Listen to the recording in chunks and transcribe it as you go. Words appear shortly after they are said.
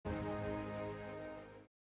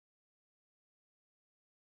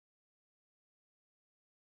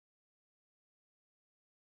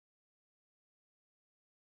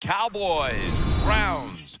Cowboys,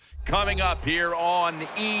 Browns, coming up here on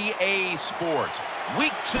EA Sports.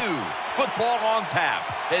 Week 2, football on tap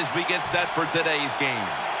as we get set for today's game.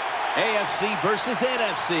 AFC versus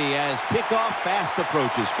NFC as kickoff fast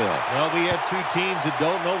approaches, Phil. Well, we have two teams that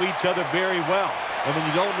don't know each other very well. And when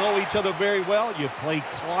you don't know each other very well, you play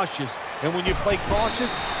cautious. And when you play cautious,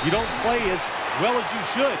 you don't play as well as you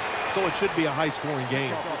should. So it should be a high-scoring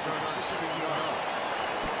game.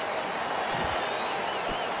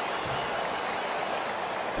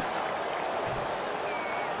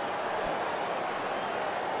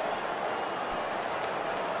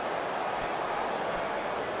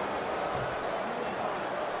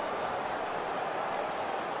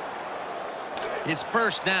 It's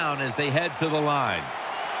first down as they head to the line.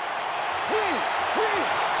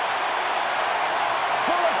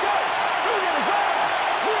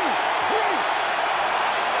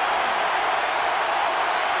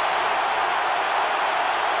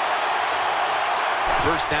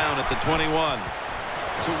 First down at the 21.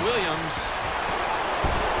 To Williams.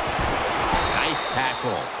 Nice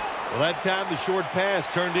tackle. Well, that time the short pass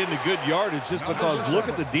turned into good yardage just because look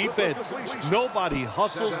at the defense. Nobody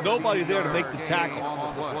hustles, nobody there to make the tackle.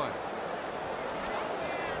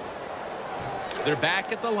 They're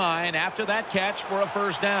back at the line after that catch for a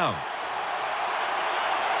first down.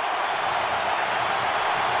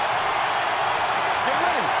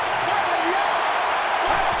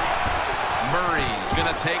 Murray's going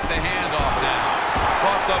to take the handoff now.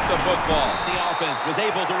 Coughed up the football. The offense was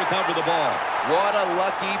able to recover the ball. What a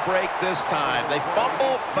lucky break this time. They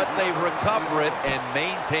fumble, but they recover it and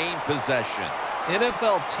maintain possession.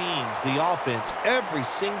 NFL teams, the offense, every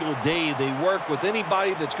single day they work with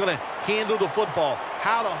anybody that's going to handle the football.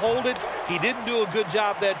 How to hold it, he didn't do a good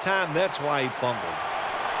job that time. That's why he fumbled.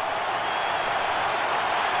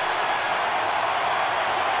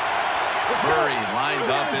 Murray lined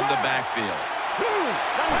up in the backfield.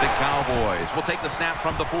 The Cowboys will take the snap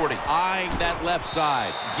from the 40. Eyeing that left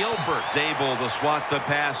side. Gilbert's able to swat the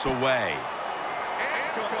pass away.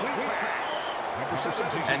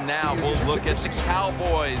 And now we'll look at the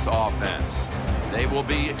Cowboys offense. They will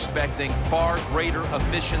be expecting far greater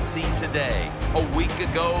efficiency today. A week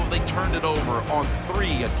ago, they turned it over on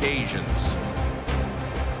 3 occasions.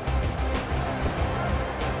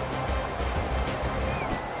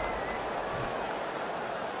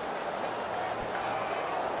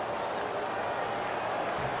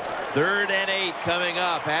 Third and 8 coming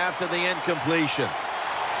up after the incompletion.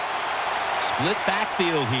 Split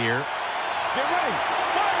backfield here. Get ready.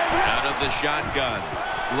 Out of the shotgun.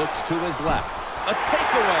 Looks to his left. A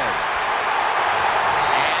takeaway.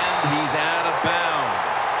 And he's out of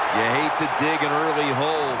bounds. You hate to dig an early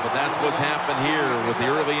hole, but that's what's happened here with the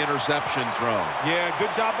early interception throw. Yeah,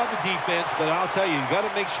 good job by the defense, but I'll tell you, you got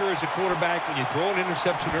to make sure as a quarterback when you throw an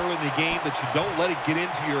interception early in the game that you don't let it get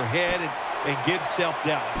into your head and give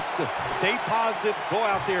self-doubt. Stay positive, go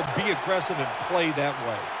out there, be aggressive, and play that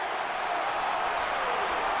way.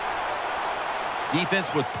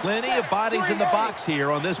 Defense with plenty of bodies in the box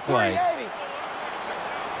here on this play.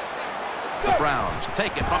 The Browns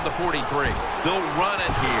take it from the 43. They'll run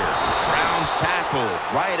it here. Browns tackle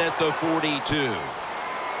right at the 42.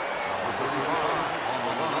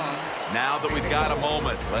 Now that we've got a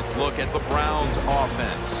moment, let's look at the Browns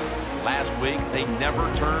offense. Last week, they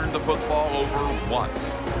never turned the football over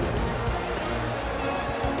once.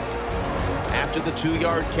 After the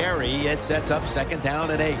 2-yard carry, it sets up second down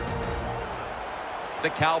and 8. The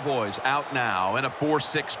Cowboys out now in a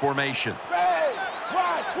 4-6 formation. Hey,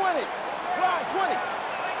 ride 20. Ride 20.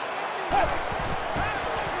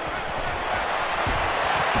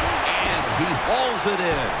 And he hauls it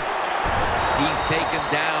in. He's taken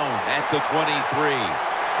down at the 23.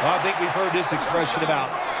 Well, I think we've heard this expression about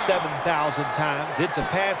 7,000 times. It's a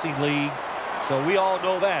passing league, so we all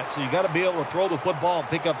know that. So you got to be able to throw the football and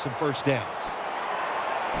pick up some first downs.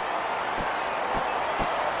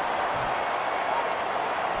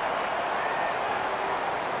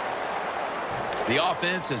 The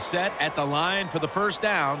offense is set at the line for the first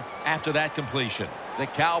down after that completion. The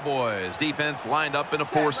Cowboys defense lined up in a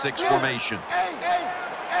 4-6 formation.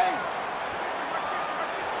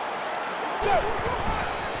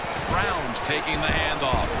 Browns taking the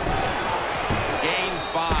handoff. Gains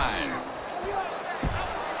 5.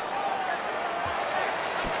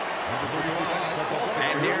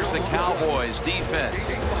 And here's the Cowboys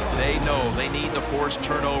defense. They know they need to force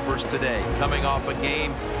turnovers today, coming off a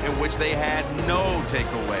game in which they had no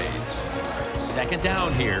takeaways. Second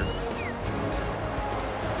down here.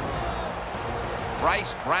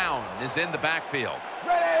 Bryce Brown is in the backfield.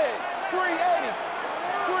 Ready, 380,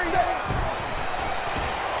 380.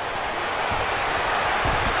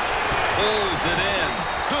 Pulls it in.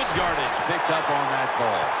 Good yardage picked up on that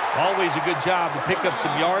ball. Always a good job to pick up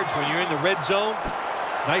some yards when you're in the red zone.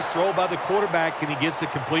 Nice throw by the quarterback, and he gets the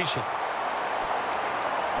completion.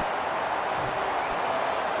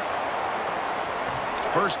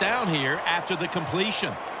 First down here after the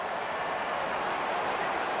completion.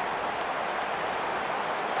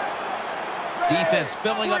 Defense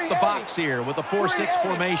filling up the box here with a 4-6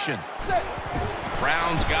 formation.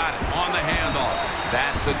 Browns got it on the handoff.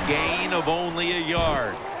 That's a gain of only a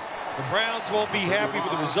yard. The Browns won't be happy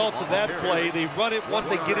with the results of that play. They run it once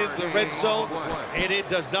they get into the red zone, and it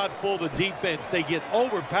does not fool the defense. They get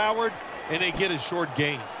overpowered, and they get a short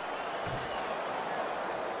gain.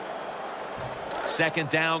 Second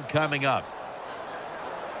down coming up.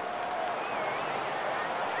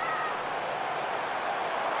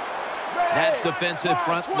 That defensive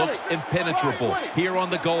front looks impenetrable here on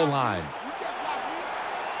the goal line.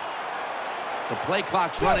 The play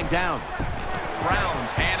clock's running down.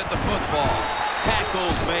 Browns handed the football.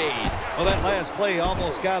 Tackles made. Well, that last play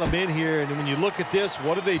almost got them in here, and when you look at this,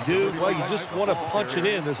 what do? Well, you just want to punch it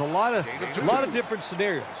in. There's a lot of different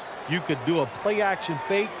scenarios. You could do a play-action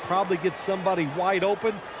fake, probably get somebody wide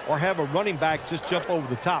open, or have a running back just jump over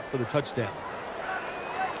the top for the touchdown.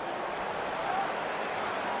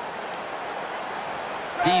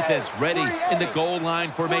 Defense ready in the goal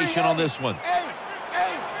line formation on this one.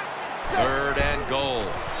 Third and goal.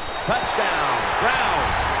 Touchdown,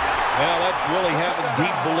 Browns. Well, that's really having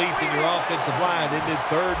deep belief in your offensive line. Isn't it?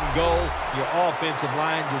 Third and goal, your offensive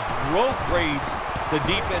line just road grades the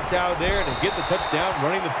defense out there to get the touchdown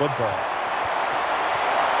running the football.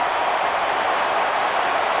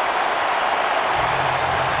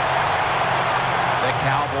 The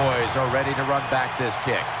Cowboys are ready to run back this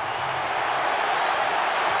kick.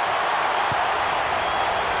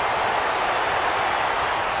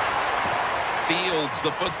 Fields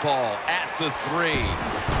the football at the 3.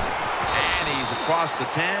 And he's across the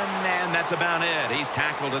 10, and that's about it. He's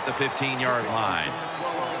tackled at the 15-yard line.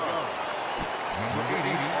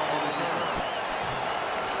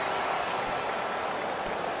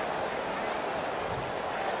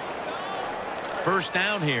 First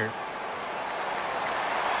down here.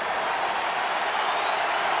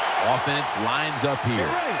 Offense lines up here.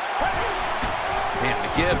 And to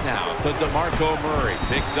give now to DeMarco Murray.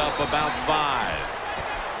 Picks up about 5.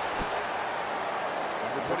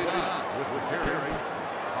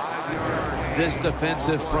 This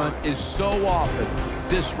defensive front is so often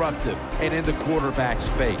disruptive and in the quarterback's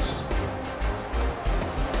face.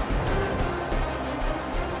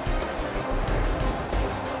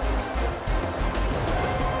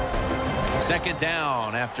 Second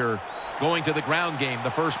down after going to the ground game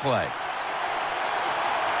the first play.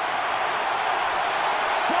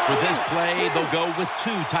 For this play, they'll go with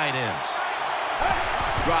 2 tight ends.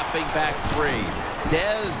 Dropping back 3.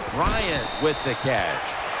 Dez Bryant with the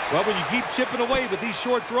catch. Well, when you keep chipping away with these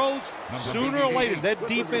short throws, sooner or later that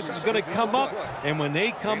defense is going to come up, and when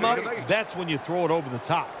they come up, that's when you throw it over the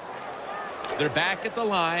top. They're back at the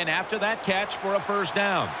line after that catch for a first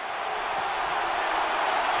down.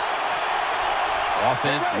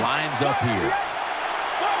 Offense lines up here.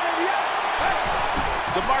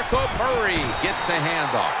 DeMarco Murray gets the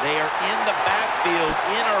handoff. They are in the backfield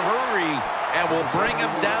in a hurry and will bring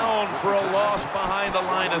him down for a loss behind the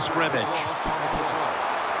line of scrimmage.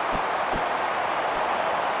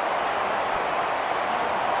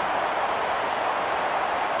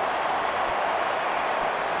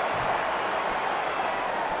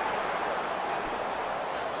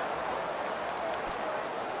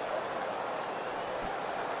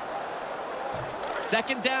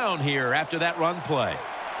 Second down here after that run play.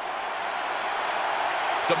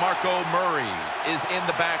 DeMarco Murray is in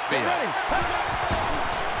the backfield.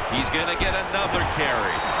 He's going to get another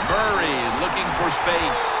carry. Murray looking for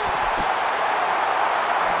space.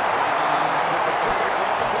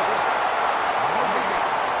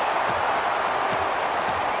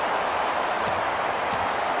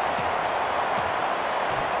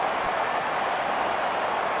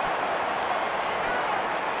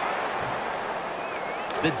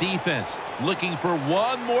 The defense looking for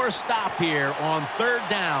one more stop here on third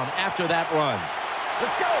down after that run.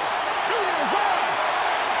 Let's go.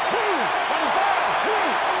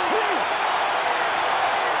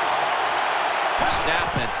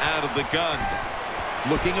 Snapping out of the gun.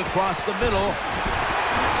 Looking across the middle.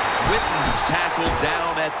 Witten's tackled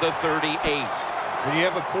down at the 38. When you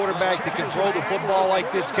have a quarterback that can throw the football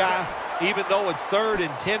like this guy, even though it's third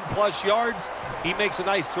and 10-plus yards, he makes a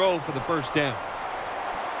nice throw for the first down.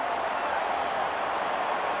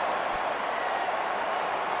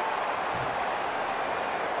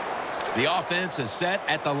 The offense is set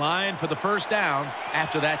at the line for the first down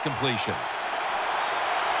after that completion.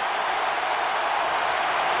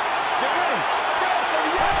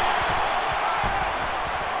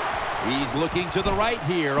 He's looking to the right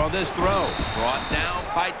here on this throw. Brought down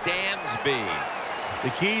by Dansby. The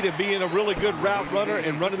key to being a really good route runner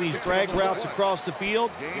and running these drag routes across the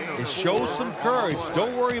field is show some courage.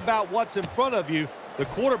 Don't worry about what's in front of you. The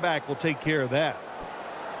quarterback will take care of that.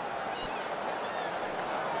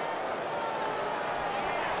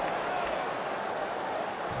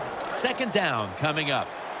 Second down coming up.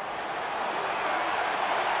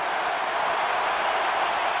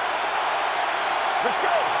 Let's go.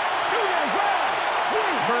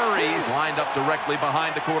 Murray's lined up directly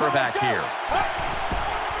behind the quarterback here.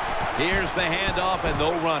 Here's the handoff, and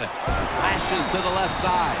they'll run it. Slashes to the left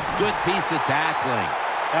side. Good piece of tackling.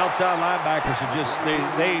 Outside linebackers are just,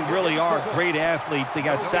 they really are great athletes. They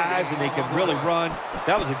got size and they can really run.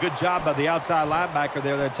 That was a good job by the outside linebacker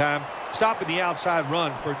there that time, stopping the outside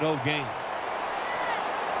run for no gain.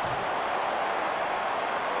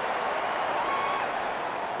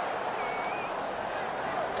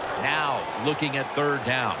 Now looking at third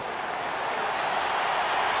down.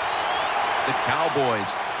 The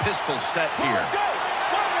Cowboys pistol set here.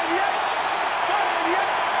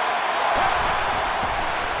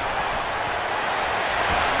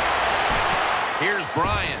 Here's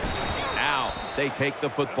Bryant. Now they take the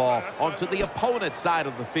football onto the opponent's side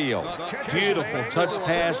of the field. Beautiful touch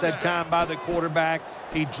pass that time by the quarterback.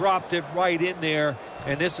 He dropped it right in there,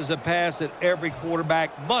 and this is a pass that every quarterback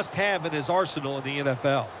must have in his arsenal in the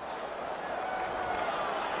NFL.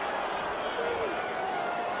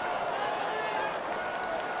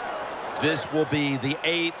 This will be the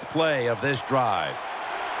 8th play of this drive.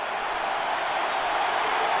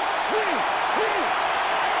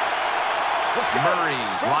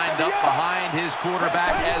 Murray's lined up behind his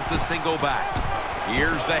quarterback as the single back.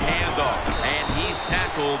 Here's the handoff, and he's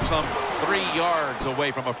tackled some 3 yards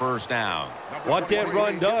away from a first down. What that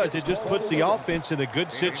run does, it just puts the offense in a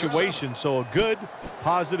good situation, so a good,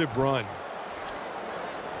 positive run.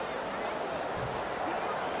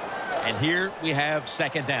 And here we have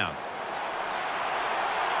second down.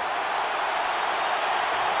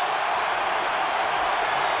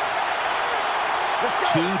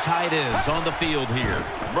 Two tight ends on the field here.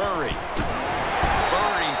 Murray's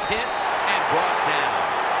hit and brought down.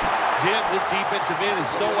 Jim, this defensive end is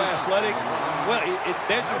so athletic. Well, it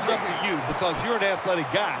measures up to you because you're an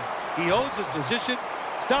athletic guy. He holds his position,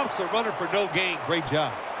 stops the runner for no gain. Great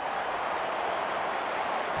job.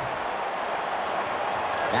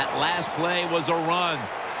 That last play was a run.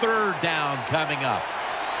 Third down coming up.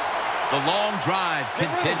 The long drive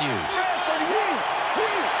continues.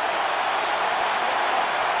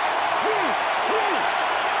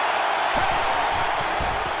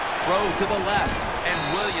 Throw to the left,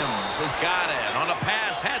 and Williams has got it on a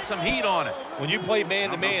pass, had some heat on it. When you play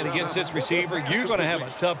man-to-man against this receiver, you're going to have a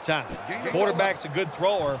tough time. Quarterback's a good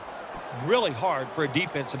thrower. Really hard for a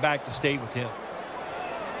defensive back to stay with him.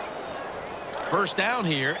 First down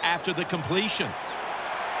here after the completion.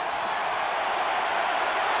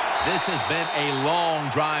 This has been a long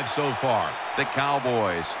drive so far. The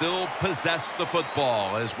Cowboys still possess the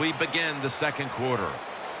football as we begin the second quarter.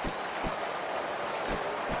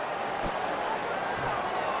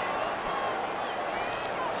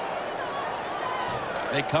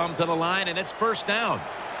 They come to the line, and it's first down.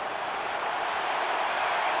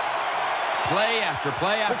 Play after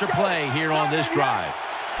play after play here on this drive.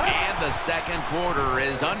 And the second quarter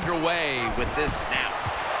is underway with this snap.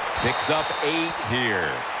 Picks up 8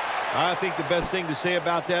 here. I think the best thing to say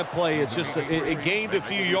about that play, it's just it gained a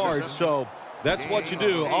few yards, so that's what you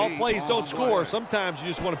do. All plays don't score. Sometimes you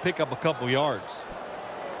just want to pick up a couple yards.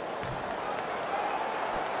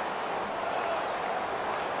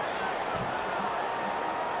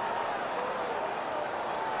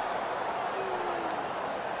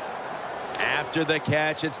 After the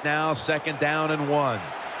catch, it's now second down and 1.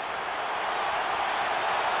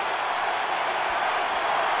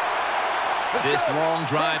 This long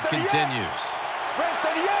drive continues.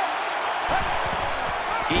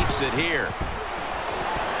 Keeps it here.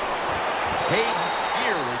 Hayden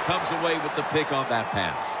nearly comes away with the pick on that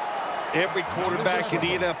pass. Every quarterback in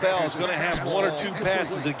the NFL is going to have 1 or 2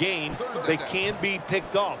 passes a game that can be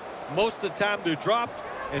picked off. Most of the time they're dropped,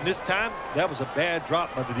 and this time that was a bad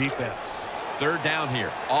drop by the defense. Third down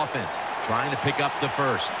here. Offense trying to pick up the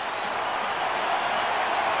first.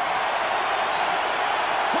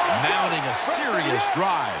 Mounting a serious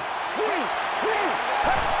drive.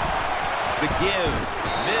 The give,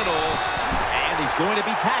 middle, and he's going to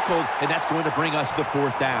be tackled, and that's going to bring us to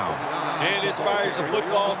fourth down. And this fires the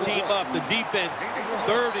football team up. The defense,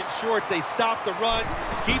 3rd and short. They stop the run,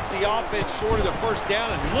 keeps the offense short of the first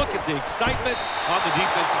down, and look at the excitement on the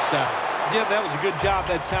defensive side. Jim, that was a good job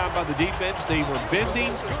that time by the defense. They were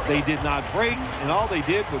bending, they did not break, and all they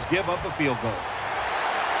did was give up a field goal.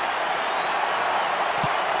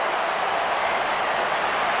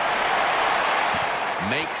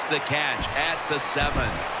 Makes the catch at the 7.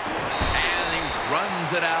 And he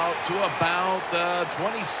runs it out to about the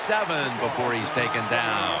 27 before he's taken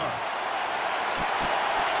down.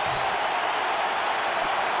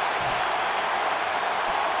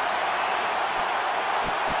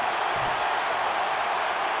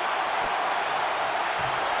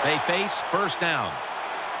 They face first down.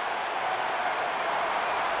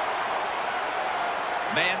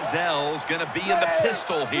 Manziel's going to be in the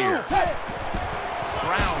pistol here.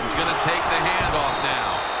 Brown's going to take the handoff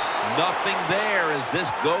now. Nothing there as this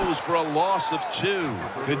goes for a loss of 2.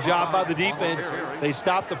 Good job by the defense. They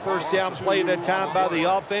stopped the first down play that time by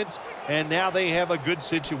the offense, and now they have a good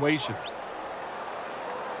situation.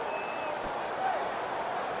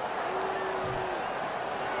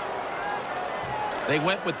 They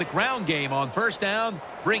went with the ground game on first down,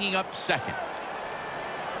 bringing up 2nd.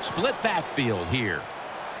 Split backfield here.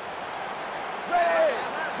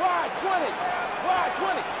 Wide 20. Wide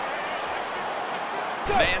 20.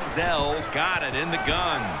 Manziel's got it in the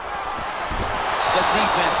gun. The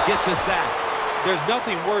defense gets a sack. There's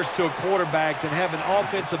nothing worse to a quarterback than having an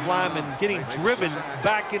offensive lineman getting driven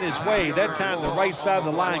back in his way. That time the right side of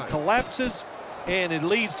the line collapses, and it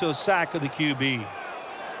leads to a sack of the QB.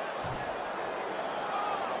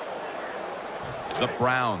 The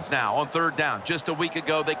Browns now on 3rd down. Just a week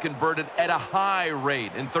ago, they converted at a high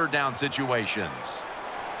rate in 3rd down situations.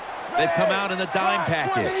 They've come out in the dime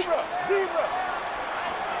package. And they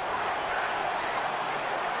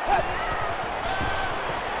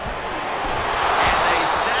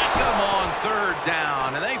sack him on 3rd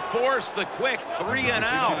down, and they force the quick 3 and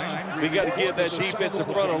out. We got to give that defensive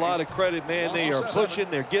front a lot of credit, man. They are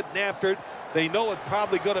pushing, they're getting after it. They know it's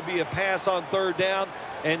probably going to be a pass on 3rd down,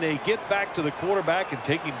 and they get back to the quarterback and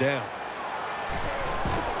take him down.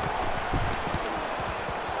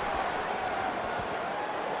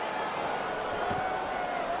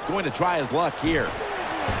 Going to try his luck here.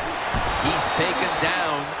 He's taken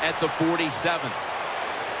down at the 47.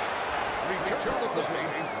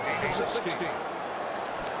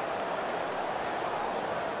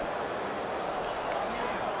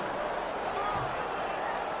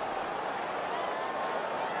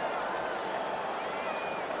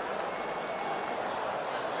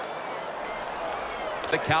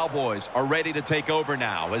 The Cowboys are ready to take over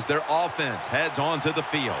now as their offense heads onto the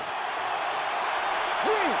field.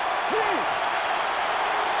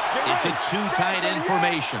 It's a 2 tight end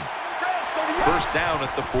formation. First down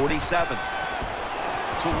at the 47.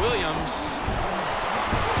 To Williams.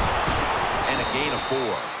 And a gain of 4.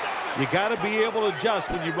 You got to be able to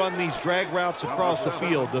adjust when you run these drag routes across the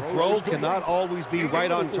field. The throw cannot always be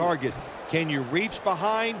right on target. Can you reach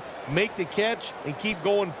behind, make the catch, and keep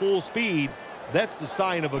going full speed? That's the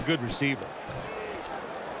sign of a good receiver.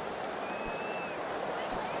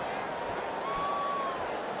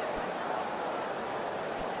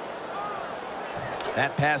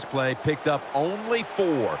 That pass play picked up only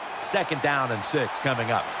 4. 2nd down and 6 coming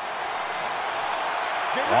up.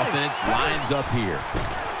 Offense lines up here.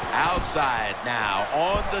 Outside now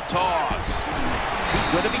on the toss. He's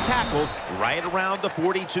going to be tackled right around the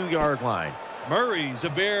 42-yard line. Murray's a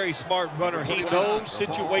very smart runner. He knows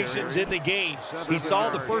situations in the game. He saw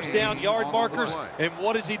the first down yard markers, and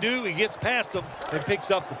what does he do? He gets past them and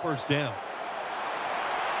picks up the first down.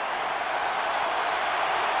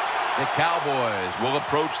 The Cowboys will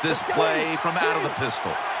approach this play from out of the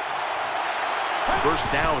pistol. First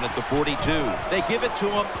down at the 42. They give it to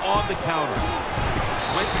him on the counter.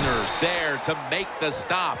 Whitner's there to make the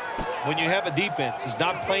stop. When you have a defense that's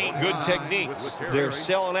not playing good techniques, they're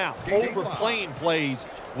selling out, overplaying plays.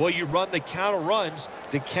 Well, you run the counter runs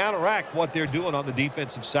to counteract what they're doing on the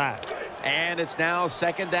defensive side. And it's now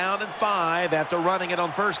 2nd down and 5 after running it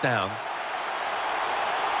on first down.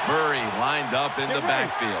 Murray lined up in the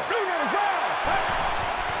backfield.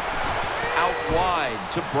 Out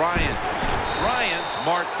wide to Bryant. Bryant's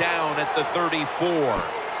marked down at the 34.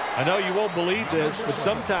 I know you won't believe this, but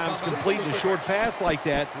sometimes completing a short pass like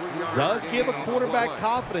that does give a quarterback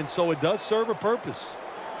confidence, so it does serve a purpose.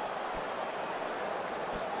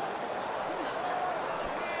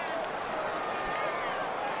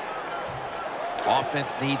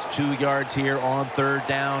 Offense needs 2 yards here on 3rd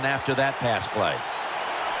down after that pass play.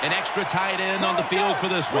 An extra tight end on the field for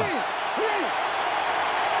this one.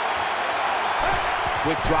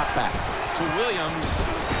 Quick drop back. to Williams.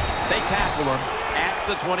 They tackle him at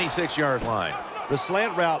the 26-yard line. The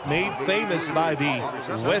slant route made famous by the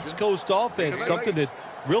West Coast offense, something that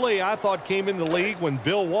really I thought came in the league when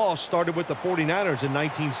Bill Walsh started with the 49ers in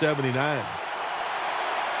 1979.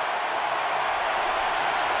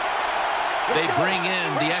 They bring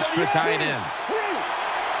in the extra tight end.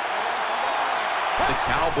 The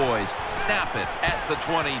Cowboys snap it at the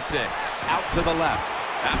 26. Out to the left.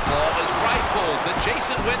 That ball is rifled to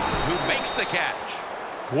Jason Witten, who makes the catch.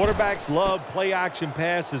 Quarterbacks love play-action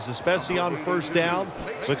passes, especially on first down,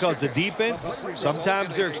 because the defense,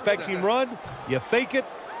 sometimes they're expecting run. You fake it,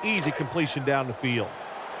 easy completion down the field.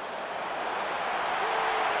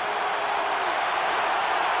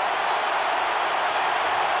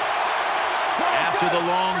 After the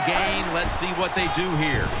long gain, let's see what they do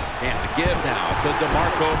here. And the give now to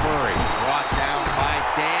DeMarco Murray. Brought down by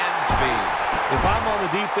Dansby. If I'm on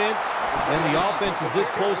the defense and the offense is this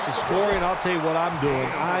close to scoring, I'll tell you what I'm doing.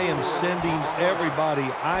 I am sending everybody.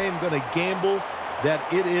 I am going to gamble that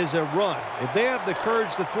it is a run. If they have the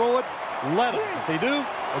courage to throw it, let them. If they do,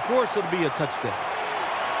 of course it'll be a touchdown.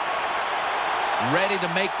 Ready to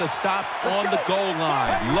make the stop on the goal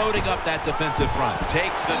line. Loading up that defensive front.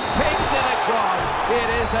 Takes it across. It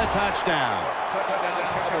is a touchdown.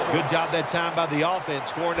 Good job that time by the offense,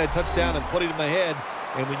 scoring that touchdown and putting them ahead.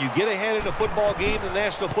 And when you get ahead in a football game in the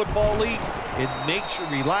National Football League, it makes you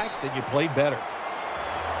relax and you play better.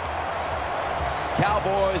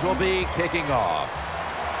 Cowboys will be kicking off.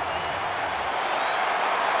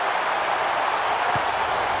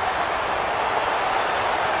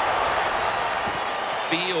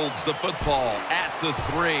 Fields the football at the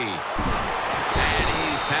 3. And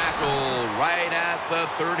he's tackled right at the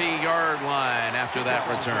 30-yard line after that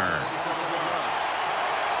return.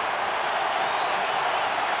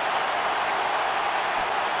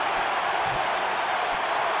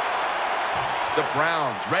 The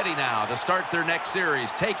Browns ready now to start their next series.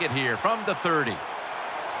 Take it here from the 30. Wide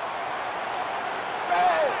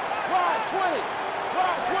 20.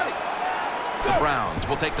 Wide 20. The Browns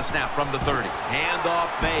will take the snap from the 30. Handoff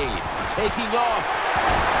made. Taking off.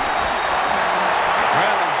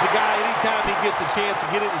 Brown's the guy, anytime he gets a chance to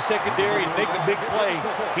get in the secondary and make a big play,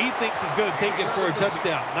 he thinks he's going to take it for a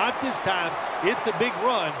touchdown. Not this time. It's a big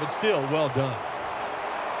run, but still well done.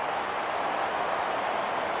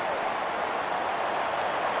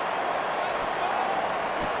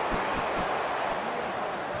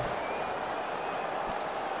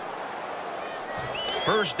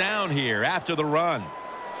 First down here after the run.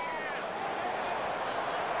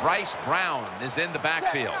 Bryce Brown is in the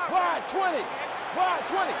backfield. Wide 20. Wide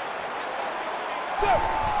 20. Go.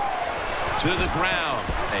 To the ground.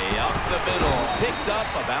 Up the middle. Picks up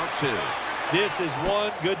about 2. This is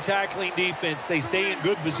one good tackling defense. They stay in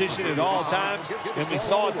good position at all times, and we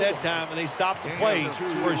saw it that time, and they stopped the play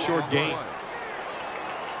for a short gain.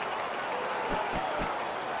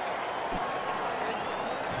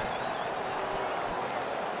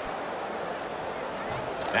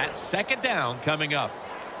 That's second down coming up.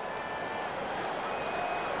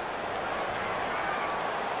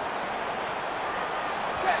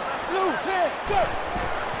 Blue 10. Go.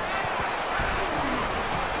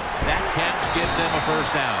 That catch gives them a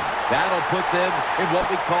first down. That'll put them in what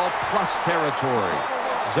we call plus territory.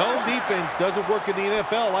 Zone defense doesn't work in the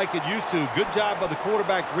NFL like it used to. Good job by the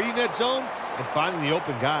quarterback reading that zone and finding the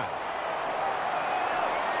open guy.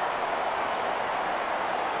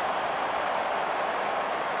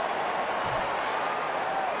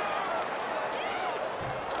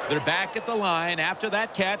 They're back at the line after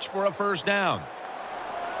that catch for a first down.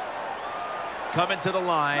 Coming to the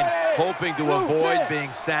line, hoping to avoid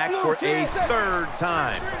being sacked for a third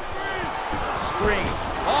time. Screen.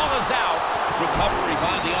 Ball is out. Recovery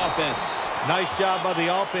by the offense. Nice job by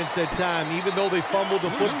the offense that time. Even though they fumbled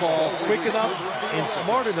the football, quick enough and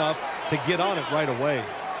smart enough to get on it right away.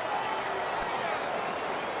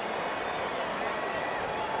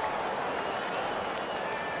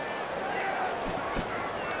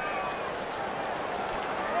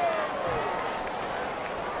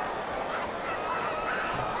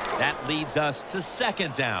 That leads us to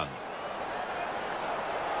second down.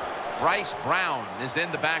 Bryce Brown is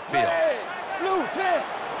in the backfield. Blue 10.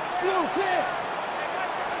 Blue 10.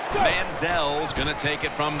 Manziel's going to take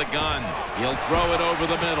it from the gun. He'll throw it over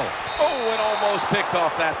the middle. Oh, and almost picked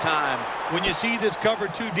off that time. When you see this cover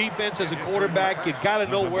 2 defense as a quarterback, you got to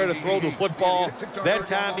know where to throw the football. That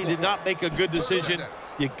time he did not make a good decision.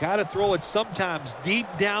 You got to throw it sometimes deep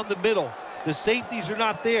down the middle. The safeties are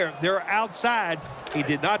not there. They're outside. He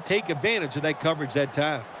did not take advantage of that coverage that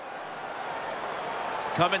time.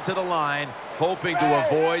 Coming to the line, hoping to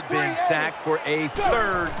avoid being sacked for a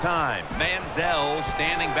third time. Manziel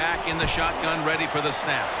standing back in the shotgun, ready for the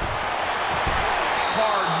snap.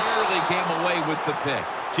 Carr nearly came away with the pick.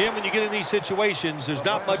 Jim, when you get in these situations, there's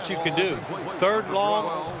not much you can do. Third and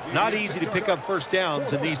long, not easy to pick up first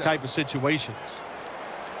downs in these type of situations.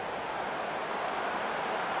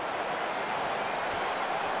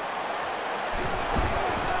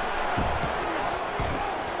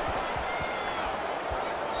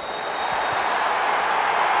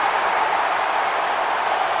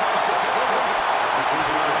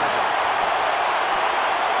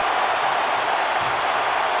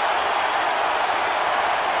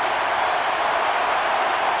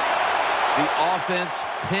 Offense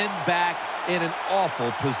pinned back in an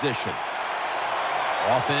awful position.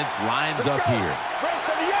 Offense lines up here.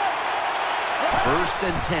 First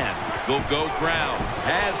and 10. They'll go ground.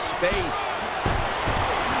 Has space.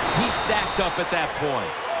 He's stacked up at that point.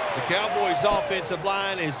 The Cowboys' offensive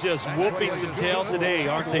line is just whooping some tail today,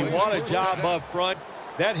 aren't they? What a job up front.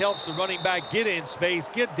 That helps the running back get in space,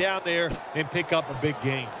 get down there, and pick up a big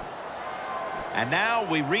gain. And now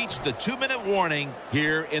we reach the 2-minute warning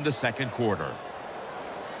here in the second quarter.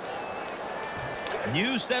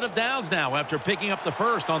 New set of downs now after picking up the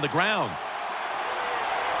first on the ground.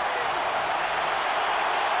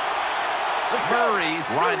 Murray's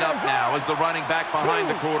lined up now as the running back behind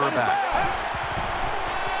the quarterback.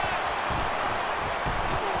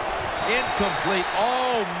 Incomplete,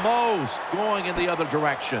 almost going in the other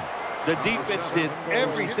direction. The defense did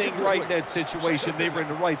everything right in that situation. They were in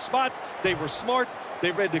the right spot. They were smart.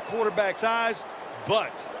 They read the quarterback's eyes,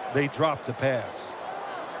 but they dropped the pass.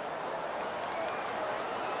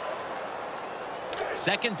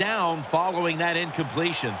 Second down following that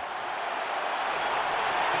incompletion.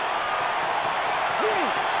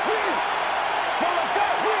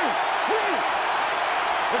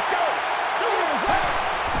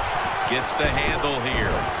 Gets the handle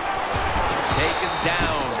here. Taken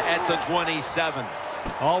down at the 27.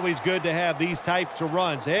 Always good to have these types of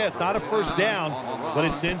runs. Yeah, it's not a first down, but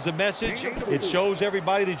it sends a message. It shows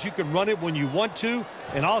everybody that you can run it when you want to,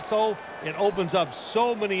 and also it opens up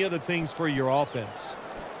so many other things for your offense.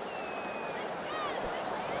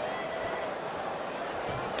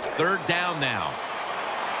 Third down now.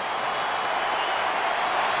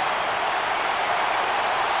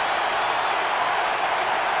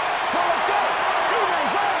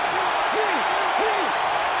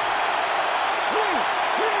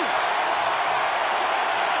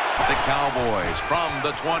 The Cowboys from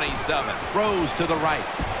the 27. Throws to the right.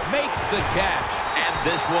 Makes the catch. And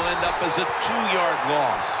this will end up as a 2-yard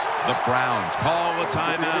loss. The Browns call a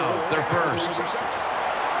timeout. They're first.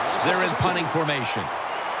 They're in punting formation.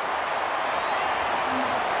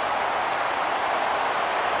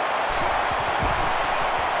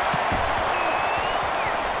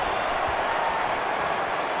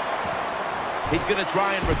 He's going to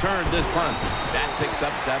try and return this punt. That picks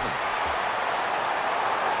up 7.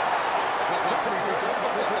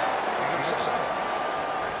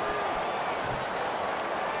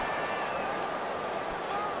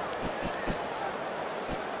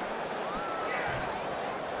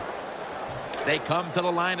 They come to the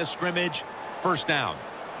line of scrimmage. First down.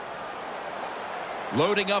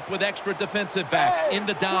 Loading up with extra defensive backs in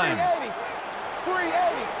the dime.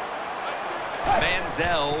 380.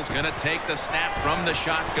 Manziel's going to take the snap from the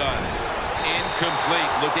shotgun.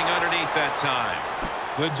 Incomplete, looking underneath that time.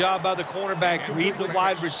 Good job by the cornerback reading the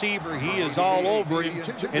wide receiver. He is all over him,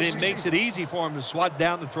 and it makes it easy for him to swat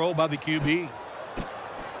down the throw by the QB.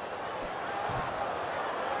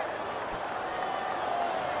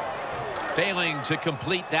 Failing to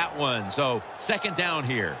complete that one, so second down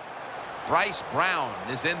here. Bryce Brown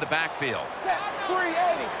is in the backfield.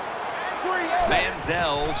 380.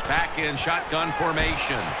 Manziel's back in shotgun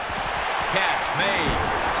formation. Catch made.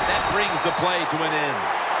 That brings the play to an end.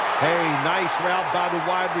 Hey, nice route by the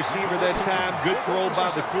wide receiver that time. Good throw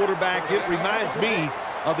by the quarterback. It reminds me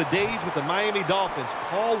of the days with the Miami Dolphins.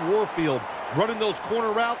 Paul Warfield running those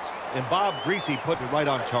corner routes, and Bob Greasy putting it right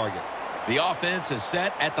on target. The offense is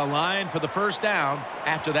set at the line for the first down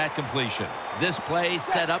after that completion. This play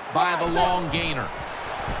set up by the long gainer.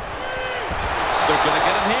 They're going to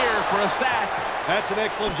get him here for a sack. That's an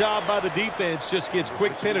excellent job by the defense. Just gets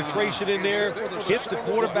quick penetration in there, hits the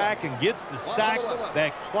quarterback, and gets the sack.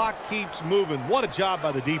 That clock keeps moving. What a job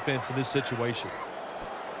by the defense in this situation.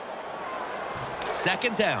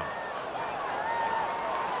 Second down.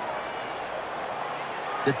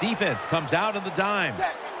 The defense comes out in the dime.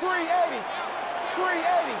 380.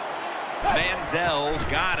 Manziel's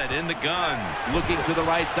got it in the gun. Looking to the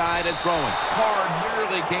right side and throwing. Carr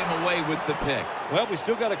nearly came away with the pick. Well, we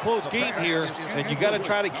still got a close game here, and you got to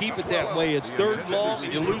try to keep it that way. It's 3rd and long,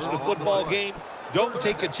 and you're losing the football game. Don't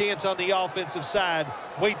take a chance on the offensive side.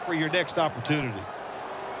 Wait for your next opportunity.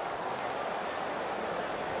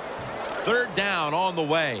 3rd down on the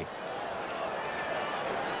way.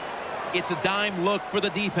 It's a dime look for the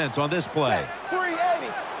defense on this play.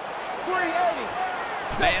 380. 380.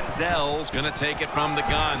 Manziel's going to take it from the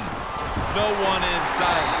gun. No one in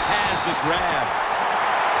sight. Has the grab.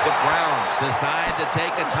 The Browns decide to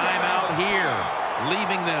take a timeout here,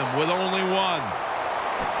 leaving them with only one.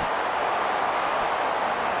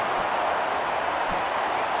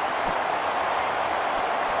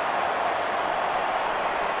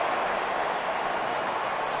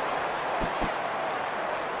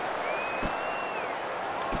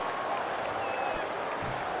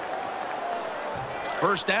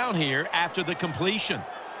 First down here after the completion.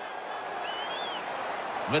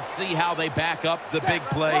 Let's see how they back up the big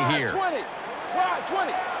play here. 20. Wide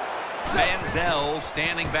 20. Manziel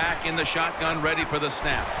standing back in the shotgun, ready for the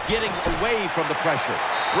snap. Getting away from the pressure.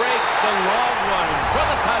 Breaks the long run for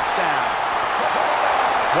the touchdown.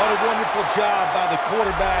 What a wonderful job by the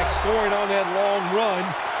quarterback scoring on that long run,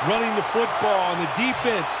 running the football, and the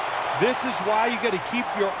defense. This is why you got to keep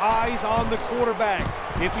your eyes on the quarterback.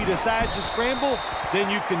 If he decides to scramble, then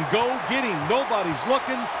you can go get him. Nobody's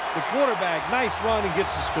looking. The quarterback, nice run, and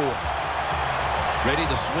gets the score. Ready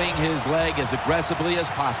to swing his leg as aggressively as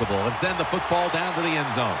possible and send the football down to the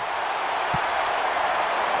end zone.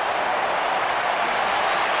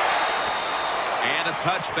 And a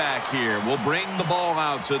touchback here will bring the ball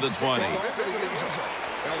out to the 20.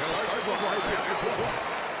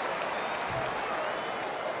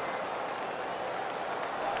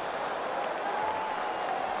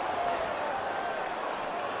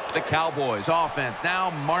 The Cowboys offense now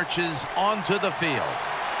marches onto the field.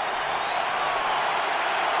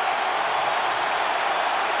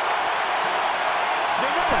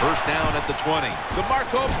 First down at the 20.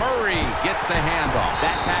 DeMarco Murray gets the handoff.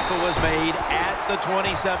 That tackle was made at the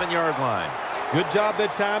 27-yard line. Good job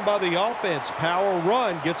that time by the offense. Power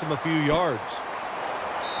run gets them a few yards.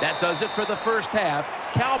 That does it for the first half.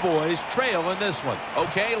 Cowboys trail in this one.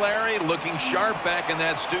 Okay, Larry, looking sharp back in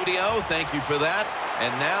that studio. Thank you for that.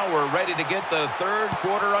 And now we're ready to get the 3rd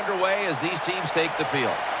quarter underway as these teams take the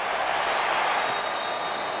field.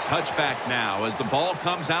 Touchback now as the ball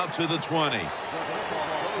comes out to the 20.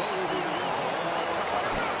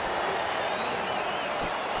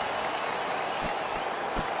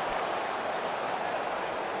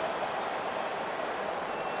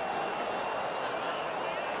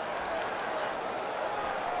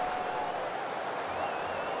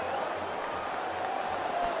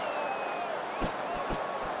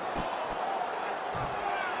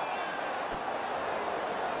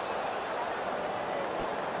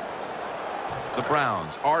 The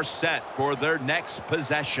Browns are set for their next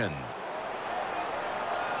possession.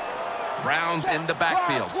 Browns in the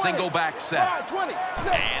backfield, single back set.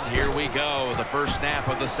 And here we go, the first snap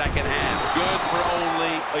of the second half. Good for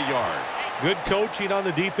only a yard. Good coaching on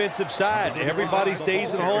the defensive side. Everybody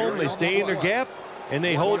stays at home, they stay in their gap, and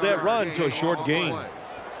they hold that run to a short gain.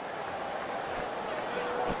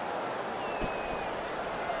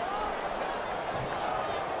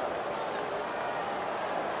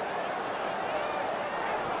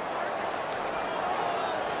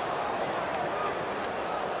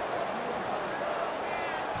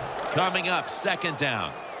 Coming up, second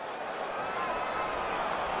down.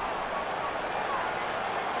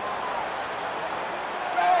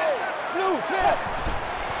 Blue tip.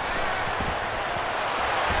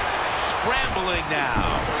 Scrambling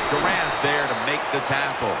now. Durant's there to make the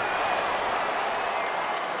tackle.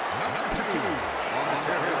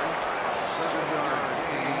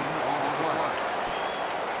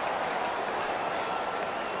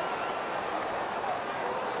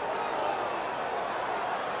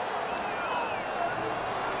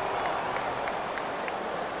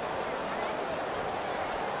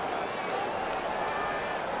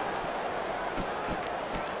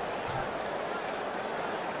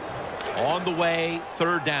 On the way,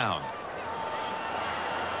 3rd down.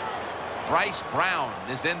 Bryce Brown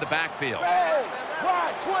is in the backfield.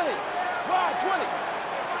 Wide 20. Wide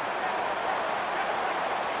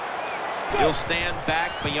 20. He'll stand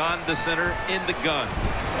back beyond the center in the gun.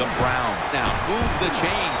 The Browns now move the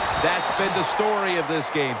chains. That's been the story of this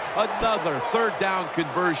game. Another 3rd down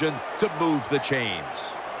conversion to move the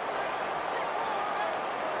chains.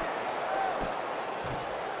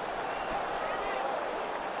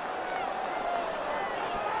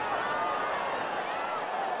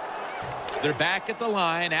 They're back at the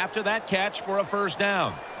line after that catch for a first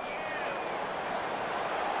down.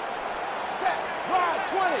 Wide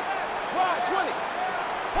 20. Wide 20.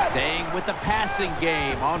 Staying with the passing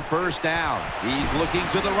game on first down. He's looking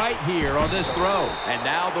to the right here on this throw. And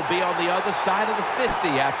now they'll be on the other side of the 50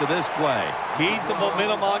 after this play. Keep the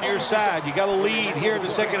momentum on your side. You got a lead here in the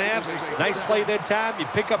second half. Nice play that time. You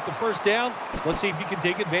pick up the first down. Let's see if you can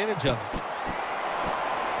take advantage of it.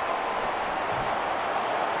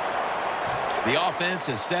 The offense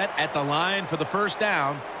is set at the line for the first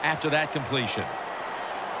down after that completion.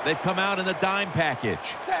 They've come out in the dime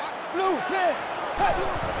package. Blue 10.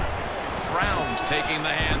 Browns taking the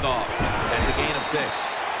handoff. That's a gain of 6.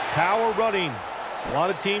 Power running. A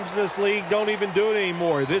lot of teams in this league don't even do it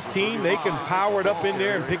anymore. This team, they can power it up in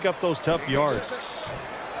there and pick up those tough yards.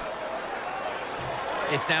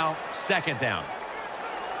 It's now second down.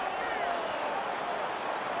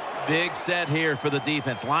 Big set here for the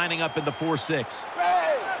defense, lining up in the 4-6.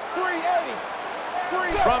 Hey, 380.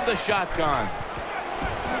 380. From the shotgun.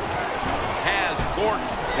 Has Gordon.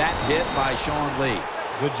 That hit by Sean Lee.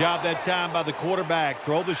 Good job that time by the quarterback.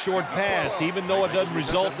 Throw the short pass, even though it doesn't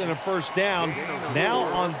result in a first down. Now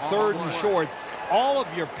on 3rd and short, all of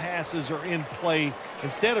your passes are in play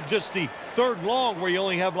instead of just the 3rd and long where you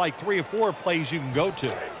only have like 3 or 4 plays you can go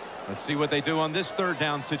to. Let's see what they do on this 3rd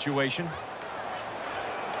down situation.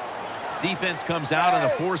 Defense comes out in a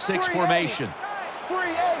 4-6 formation.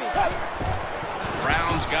 380.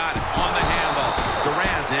 Browns got it on the handoff.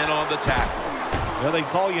 Durant's in on the tackle. Well, they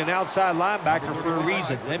call you an outside linebacker for a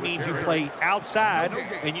reason. That means you play outside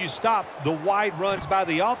and you stop the wide runs by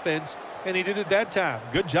the offense, and he did it that time.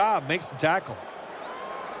 Good job. Makes the tackle.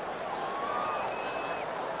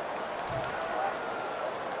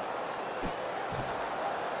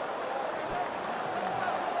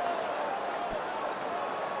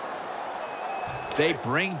 They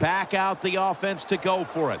bring back out the offense to go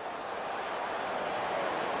for it.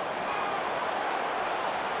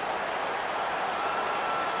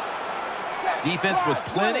 Defense with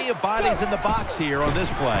plenty of bodies in the box here on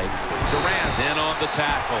this play. Durant's in on the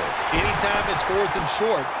tackle. Anytime it's 4th and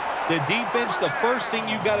short, the defense, the first thing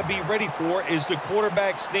you got to be ready for is the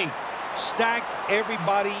quarterback sneak. Stack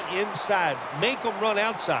everybody inside. Make them run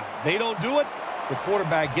outside. They don't do it, the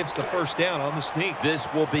quarterback gets the first down on the sneak. This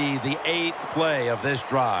will be the 8th play of this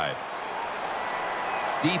drive.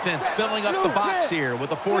 Defense filling up the box here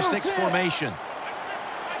with a 4-6 formation.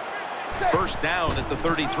 First down at the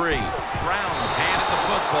 33. Browns handed the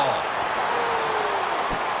football.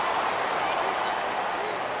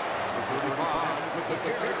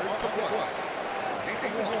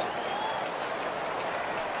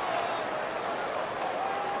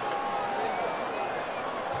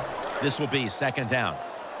 This will be second down.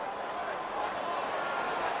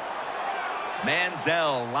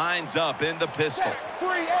 Manziel lines up in the pistol.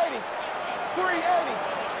 380. 380.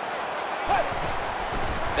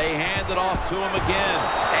 They hand it off to him again.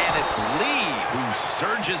 And it's Lee who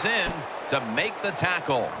surges in to make the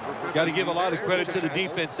tackle. Got to give a lot of credit to the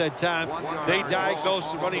defense that time. They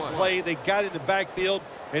diagnosed the running play. They got in the backfield,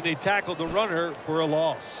 and they tackled the runner for a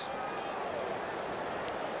loss.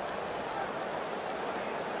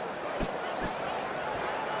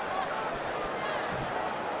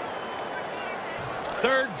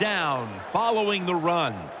 Third down following the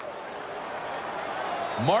run.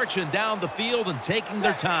 Marching down the field and taking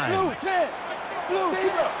their time. Blue 10. Blue 10.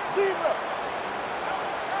 0.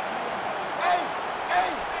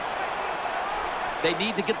 They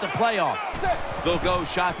need to get the play off. They'll go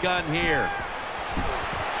shotgun here.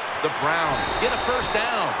 The Browns get a first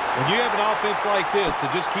down. When you have an offense like this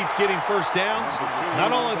that just keeps getting first downs,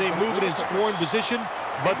 not only are they moving in scoring position,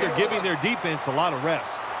 but they're giving their defense a lot of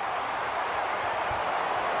rest.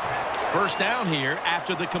 First down here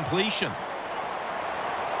after the completion.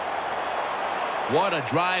 What a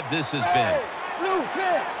drive this has been. Blue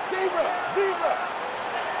 10. 0.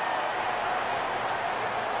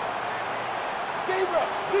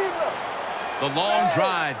 The long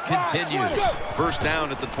drive continues. First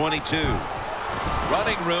down at the 22.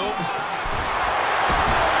 Running room.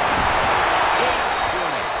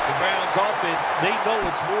 The Browns offense, they know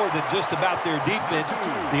it's more than just about their defense.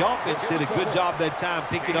 The offense did a good job that time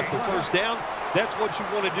picking up the first down. That's what you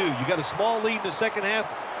want to do. You got a small lead in the second half.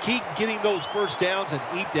 Keep getting those first downs and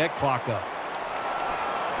eat that clock up.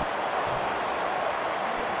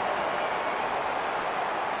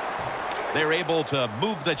 They're able to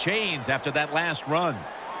move the chains after that last run.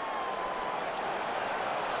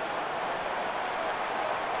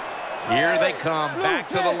 Here they come back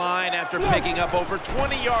to the line after picking up over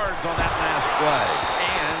 20 yards on that last play.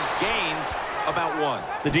 And gains about 1.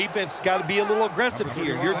 The defense has got to be a little aggressive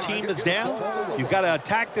here. Your team is down. You've got to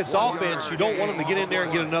attack this offense. You don't want them to get in there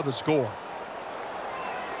and get another score.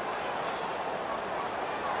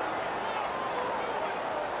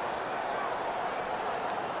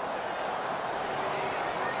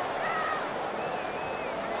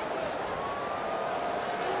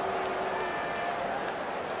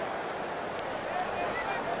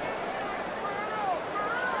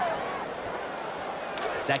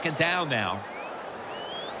 Second down now.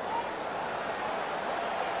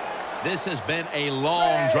 This has been a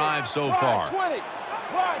long drive so far. 20.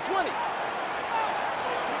 Wide 20.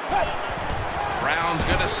 Brown's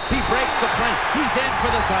going to... He breaks the play. He's in for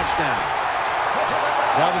the touchdown.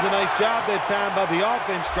 That was a nice job that time by the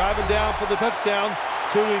offense, driving down for the touchdown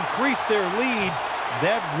to increase their lead.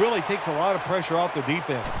 That really takes a lot of pressure off their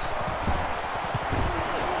defense.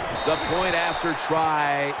 The point after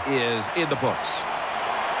try is in the books.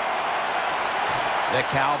 The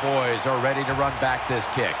Cowboys are ready to run back this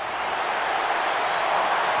kick.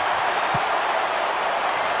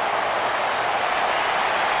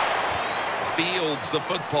 Fields the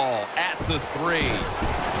football at the 3.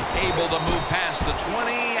 Able to move past the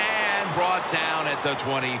 20 and brought down at the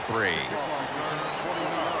 23.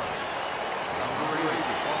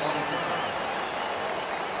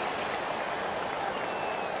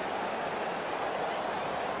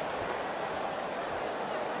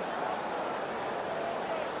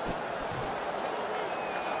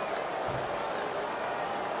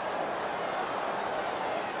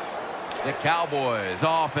 The Cowboys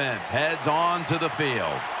offense heads on to the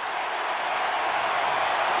field.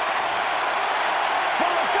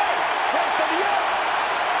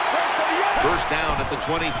 First down at the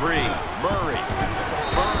 23.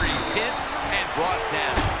 Murray's hit and brought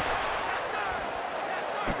down.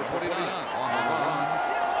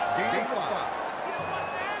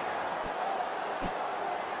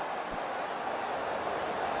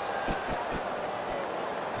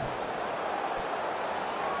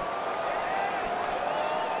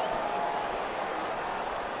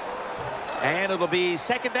 And it'll be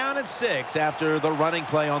second down and 6 after the running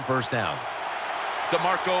play on first down.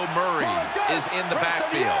 DeMarco Murray is in the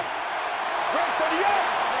backfield.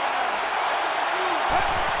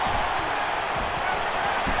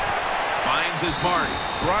 Finds his mark.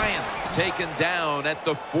 Bryant's taken down at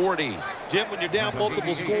the 40. Jim, when you're down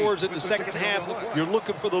multiple scores in the second half, you're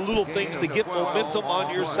looking for the little things to get momentum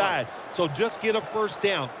on your side. So just get a first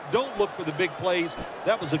down. Don't look for the big plays.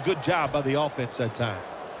 That was a good job by the offense that time.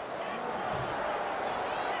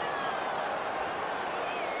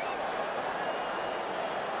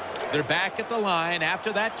 They're back at the line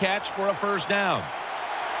after that catch for a first down.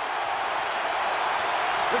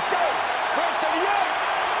 Let's go.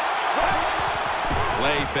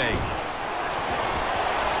 Play fake.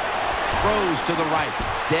 Throws to the right.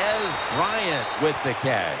 Dez Bryant with the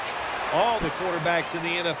catch. All the quarterbacks in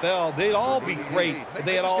the NFL, they'd all be great if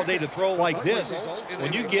they had all day to throw like this.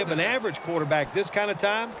 When you give an average quarterback this kind of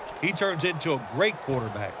time, he turns into a great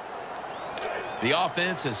quarterback. The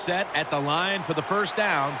offense is set at the line for the first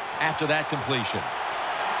down after that completion.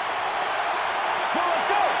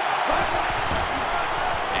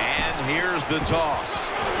 And here's the toss.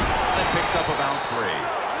 That picks up about 3.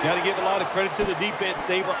 Got to give a lot of credit to the defense.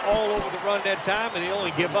 They were all over the run that time, and they only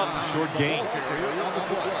give up a short gain.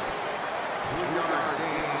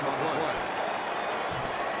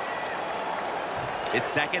 It's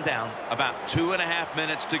second down, about 2.5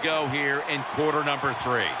 minutes to go here in quarter number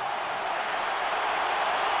 3.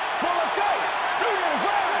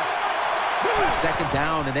 Second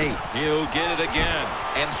down and 8. He'll get it again.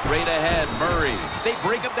 And straight ahead, Murray. They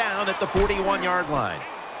bring him down at the 41-yard line.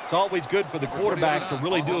 It's always good for the quarterback to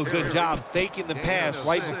really do a good job faking the pass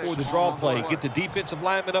right before the draw play. Get the defensive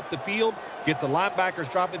lineman up the field, get the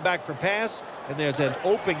linebackers dropping back for pass, and there's an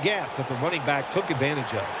open gap that the running back took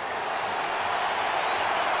advantage of.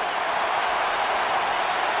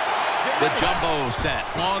 The jumbo set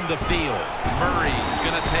on the field. Murray's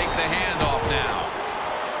going to take the handoff now.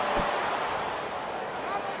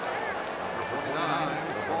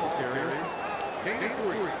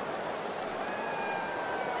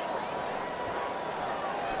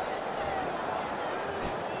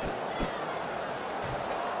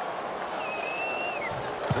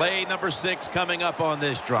 Play number 6 coming up on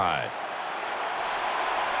this drive.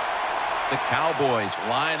 The Cowboys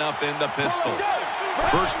line up in the pistol.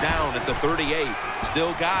 First down at the 38.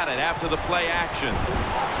 Still got it after the play action.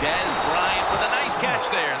 Dez Bryant with a nice catch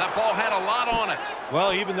there. That ball had a lot on it.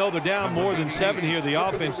 Well, even though they're down more than 7 here, the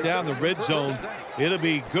offense down the red zone, it'll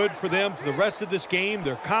be good for them for the rest of this game.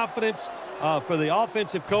 Their confidence for the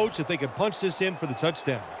offensive coach that they can punch this in for the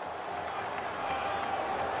touchdown.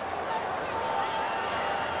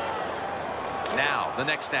 The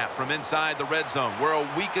next snap from inside the red zone, where a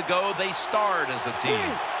week ago they starred as a team.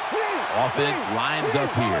 Offense lines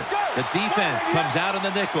up here. The defense comes out in the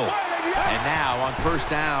nickel. And now on first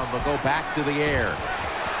down, they'll go back to the air.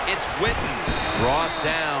 It's Witten, brought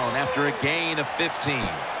down after a gain of 15.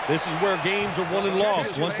 This is where games are won and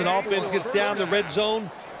lost. Once an offense gets down the red zone,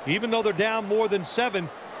 even though they're down more than 7,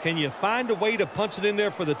 can you find a way to punch it in there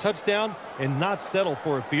for the touchdown and not settle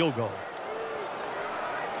for a field goal?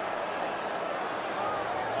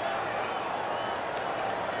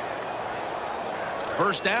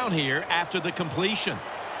 First down here after the completion.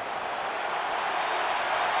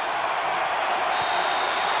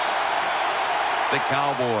 The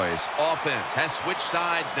Cowboys offense has switched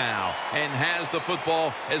sides now and has the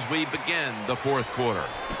football as we begin the fourth quarter.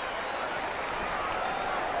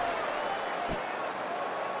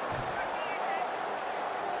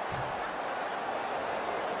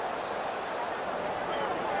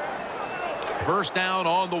 First down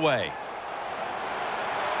on the way.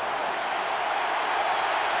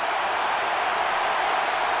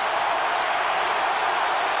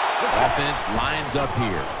 Offense lines up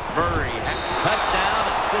here. Murray,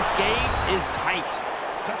 touchdown. This game is tight.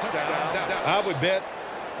 I would bet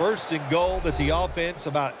first and goal that the offense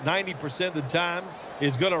about 90% of the time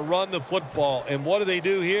is going to run the football. And what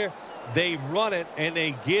do here? They run it and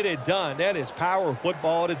they get it done. That is power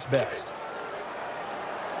football at its best.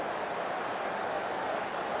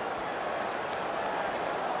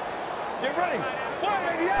 Get ready.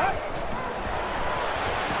 188.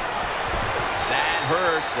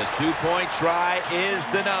 Hurts. The two-point try is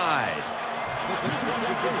denied.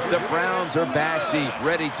 The Browns are back deep,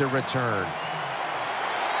 ready to return.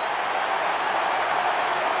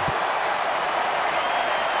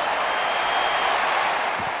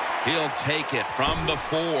 He'll take it from the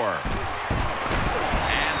 4.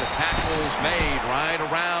 And the tackle's made right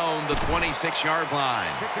around the 26-yard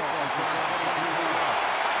line.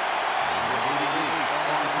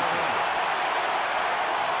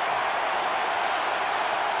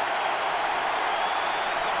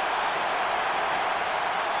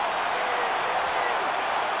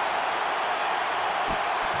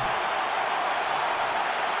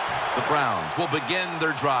 The Browns will begin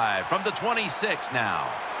their drive from the 26 now.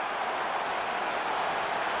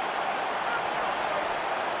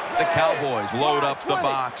 The Cowboys load up the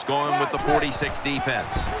box, going with the 46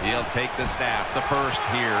 defense. He'll take the snap, the first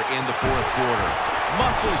here in the fourth quarter.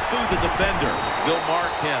 Muscles through the defender. They'll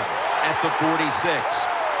mark him at the 46.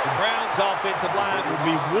 The Browns offensive line will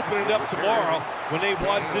be whooping it up tomorrow when they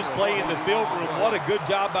watch this play in the film room. What a good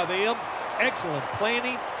job by them. Excellent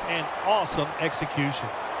planning and awesome execution.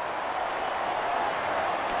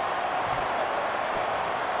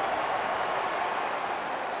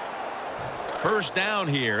 First down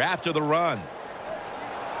here after the run.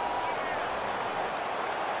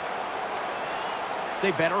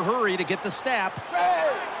 They better hurry to get the snap.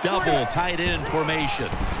 Double tight end formation.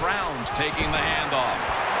 Browns taking the handoff.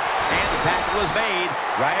 And the tackle is made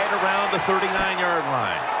right around the 39-yard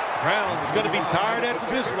line. Brown's going to be tired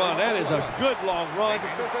after this run. That is a good long run.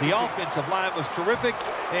 The offensive line was terrific,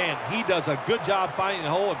 and he does a good job finding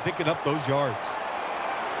the hole and picking up those yards.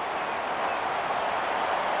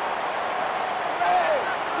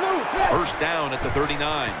 First down at the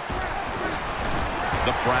 39.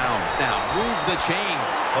 The Browns now move the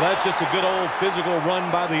chains. Well, that's just a good old physical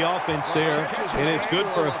run by the offense there, and it's good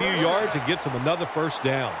for a few yards and gets them another first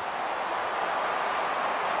down.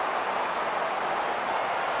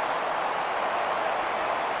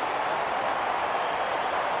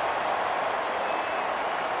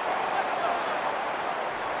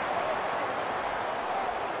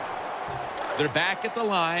 They're back at the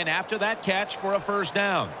line after that catch for a first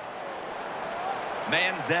down.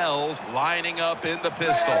 Manziel's lining up in the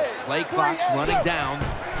pistol. Play clock's running down.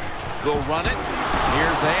 They'll run it.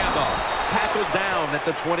 Here's the handoff. Tackled down at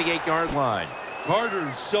the 28-yard line.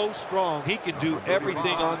 Carter's so strong, he can do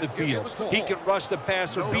everything on the field. He can rush the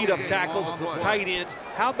passer, beat up tackles, tight ends.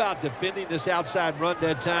 How about defending this outside run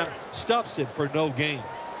that time? Stuffs it for no gain.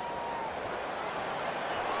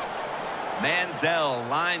 Manziel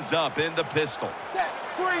lines up in the pistol.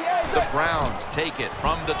 The Browns take it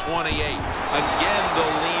from the 28. Again,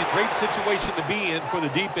 they'll lead. Great situation to be in for the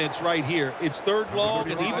defense right here. It's third long,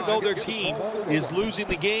 and even though their team is losing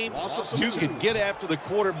the game, you can get after the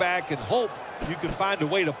quarterback and hope you can find a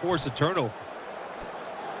way to force a turnover.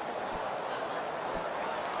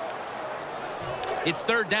 It's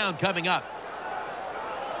third down coming up.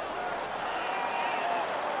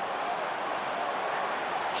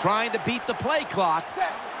 Trying to beat the play clock.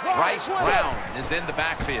 Bryce Brown is in the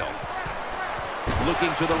backfield.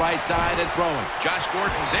 looking to the right side and throwing. Josh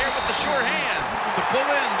Gordon there with the sure hands to pull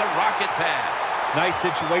in the rocket pass. Nice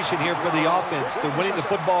situation here for the offense. They're winning the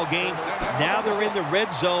football game. Now they're in the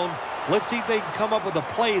red zone. Let's see if they can come up with a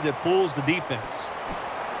play that fools the defense.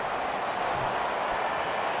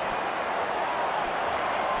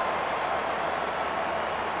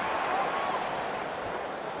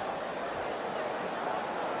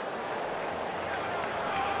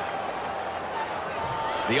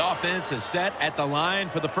 The offense is set at the line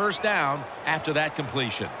for the first down after that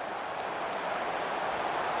completion.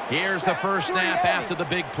 Here's the first snap after the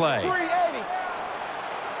big play.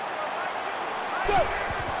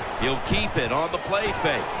 He'll keep it on the play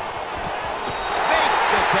fake. Makes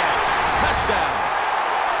the catch. Touchdown.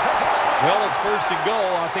 Well, it's first and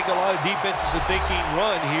goal. I think a lot of defenses are thinking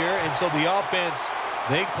run here, and so the offense,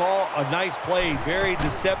 they call a nice play, very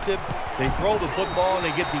deceptive. They throw the football, and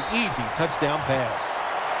they get the easy touchdown pass.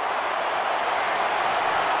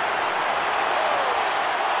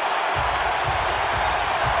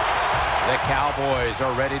 The Cowboys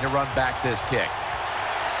are ready to run back this kick.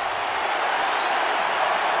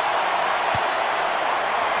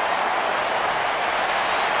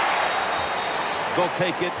 They'll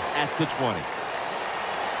take it at the 20.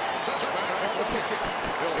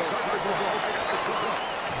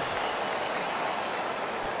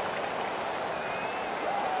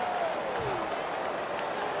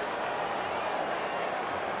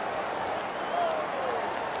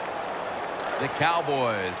 The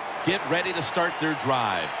Cowboys get ready to start their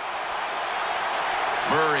drive.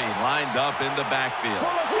 Murray lined up in the backfield.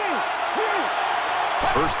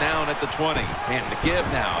 First down at the 20. And the give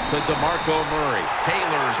now to DeMarco Murray.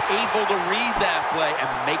 Taylor's able to read that play and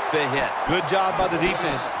make the hit. Good job by the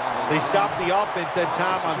defense. They stopped the offense that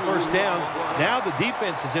time on first down. Now the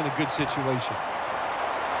defense is in a good situation.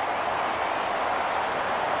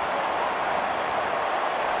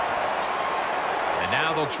 And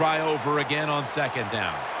now they'll try over again on second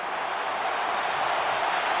down.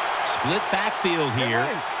 Split backfield here.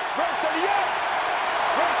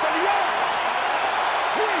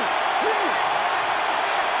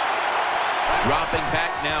 Dropping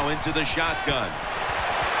back now into the shotgun.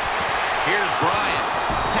 Here's Bryant.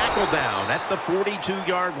 Tackle down at the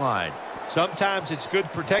 42-yard line. Sometimes it's good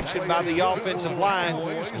protection by the offensive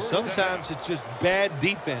line. Sometimes it's just bad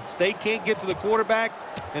defense. They can't get to the quarterback,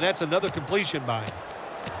 and that's another completion by him.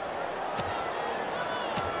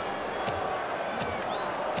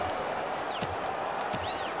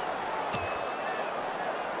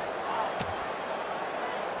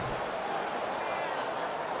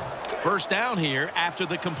 First down here after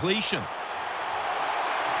the completion.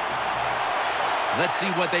 Let's see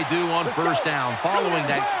what they do on first down following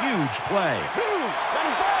that huge play.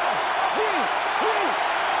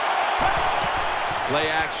 Play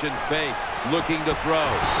action fake, looking to throw,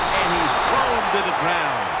 and he's thrown to the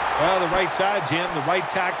ground. Well, the right side, Jim, the right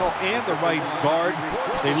tackle and the right guard.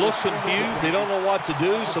 They look confused. They don't know what to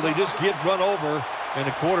do, so they just get run over, and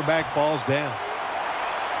the quarterback falls down.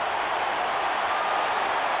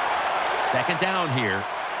 Second down here.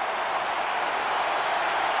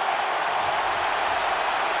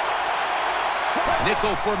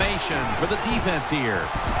 Nickel formation for the defense here.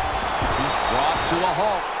 He's brought to a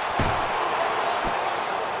halt.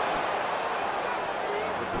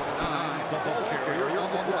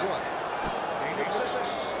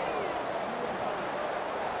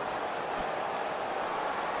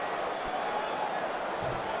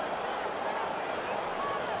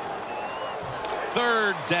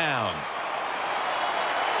 Third down.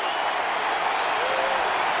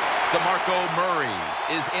 DeMarco Murray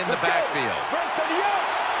is in the backfield.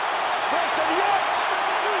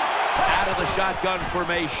 Out of the shotgun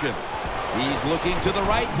formation. He's looking to the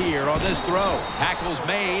right here on this throw. Tackle's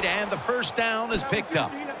made, and the first down is picked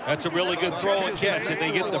up. That's a really good throw and catch, and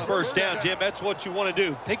they get the first down, Jim. That's what you want to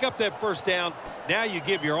do. Pick up that first down. Now you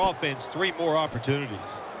give your offense 3 more opportunities.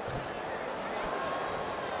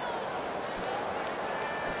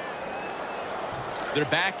 They're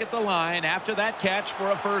back at the line after that catch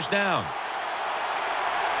for a first down.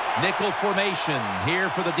 Nickel formation here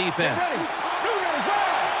for the defense.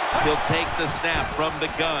 He'll take the snap from the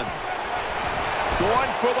gun. Going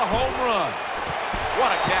for the home run.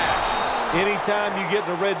 What a catch. Anytime you get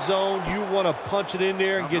in the red zone, you want to punch it in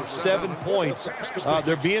there and get 7 points.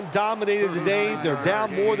 They're being dominated today. They're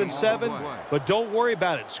down more than 7, but don't worry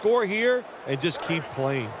about it. Score here and just keep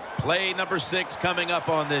playing. Play number 6 coming up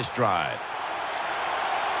on this drive.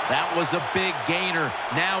 That was a big gainer.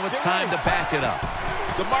 Now it's time to back it up.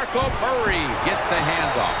 DeMarco Murray gets the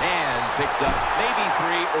handoff, and picks up maybe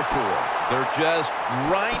 3 or 4. They're just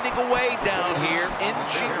grinding away down here,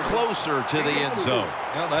 inching closer to the end zone.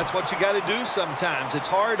 Well, that's what you got to do sometimes. It's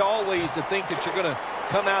hard always to think that you're going to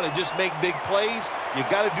come out and just make big plays. You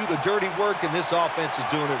got to do the dirty work, and this offense is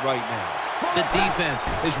doing it right now. The defense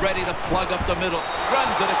is ready to plug up the middle.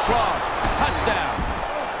 Runs it across. Touchdown.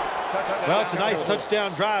 Well, it's a nice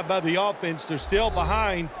touchdown drive by the offense. They're still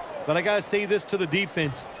behind, but I got to say this to the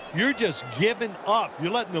defense. You're just giving up.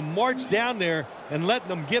 You're letting them march down there and letting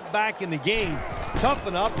them get back in the game.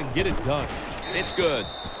 Toughen up and get it done. It's good.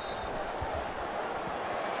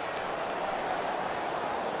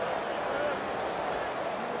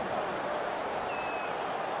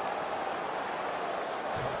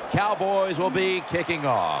 Cowboys will be kicking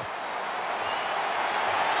off.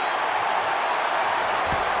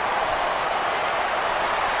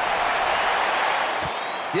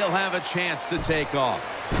 He'll have a chance to take off.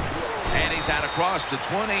 And he's out across the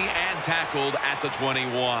 20 and tackled at the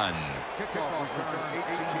 21. Kickoff return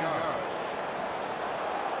 18 yards.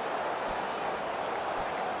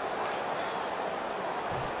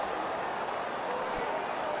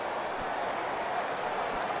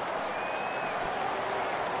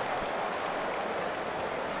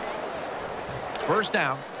 First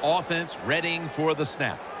down, offense readying for the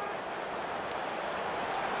snap.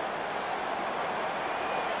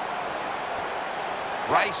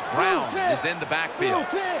 Bryce Brown is in the backfield.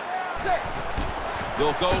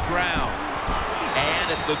 They'll go ground.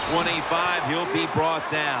 And at the 25, he'll be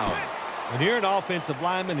brought down. When you're an offensive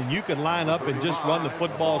lineman and you can line up and just run the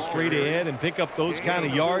football straight ahead and pick up those kind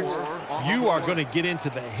of yards, you are going to get into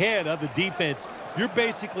the head of the defense. You're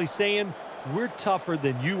basically saying, we're tougher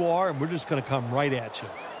than you are, and we're just going to come right at you.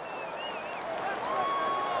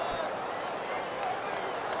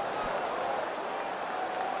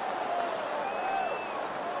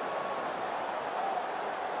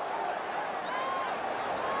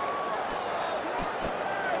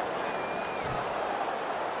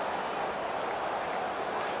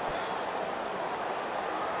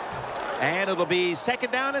 And it'll be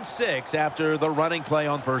 2nd down and 6 after the running play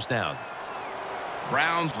on first down.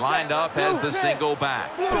 Brown's lined up as the single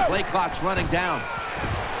back. Play clock's running down.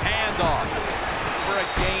 Handoff for a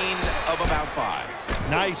gain of about 5.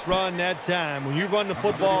 Nice run that time. When you run the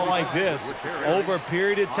football like this, over a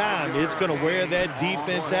period of time, it's going to wear that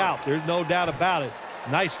defense out. There's no doubt about it.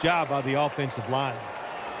 Nice job by the offensive line.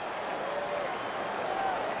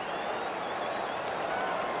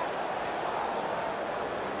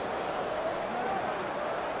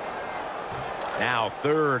 Now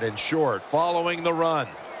 3rd and short following the run.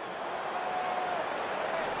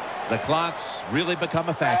 The clock's really become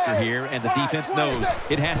a factor here, and the defense knows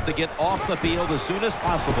it has to get off the field as soon as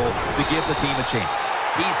possible to give the team a chance.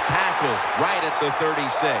 He's tackled right at the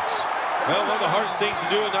 36. Well, one of the hardest things to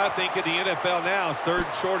do, and I think in the NFL now, is 3rd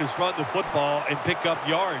and short is run the football and pick up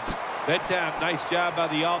yards. That time, nice job by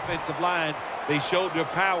the offensive line. They showed their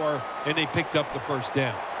power, and they picked up the first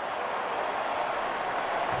down.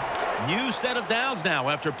 New set of downs now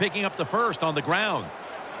after picking up the first on the ground.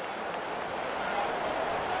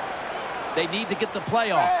 They need to get the play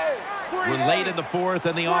off. We're late in the 4th,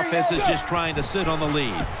 and the offense is just trying to sit on the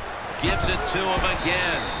lead. Gives it to him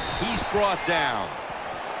again. He's brought down.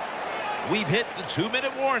 We've hit the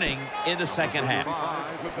 2-minute warning in the second half.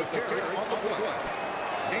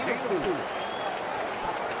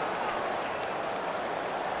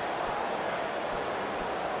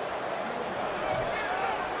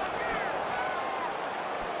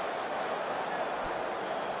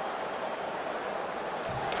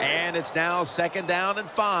 And it's now 2nd down and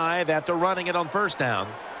 5 after running it on first down.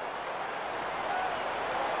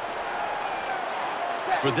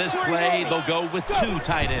 For this play, they'll go with 2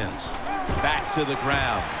 tight ends. Back to the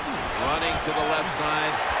ground. Running to the left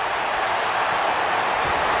side.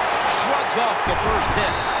 Shrugs off the first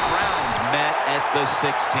hit. Browns met at the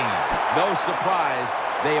 16. No surprise,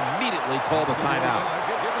 they immediately call the timeout.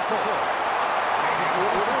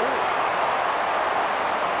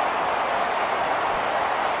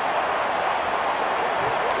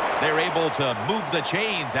 They're able to move the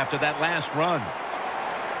chains after that last run.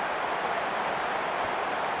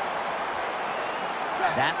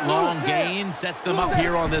 That long gain sets them up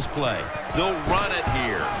here on this play. They'll run it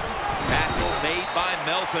here. Tackle made by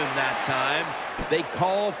Melton that time. They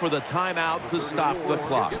call for the timeout to stop the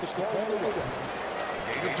clock.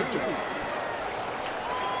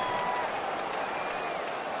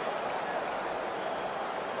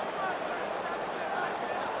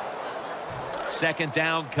 Second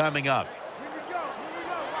down coming up.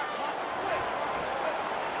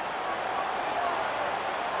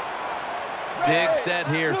 Big set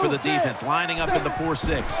here for the defense, lining up in the 4-6.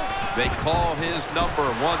 They call his number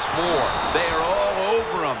once more. They are all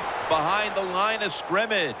over him behind the line of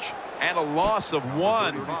scrimmage. And a loss of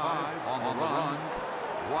 1. 35 on the run.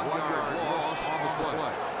 1 yard loss on the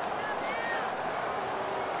play.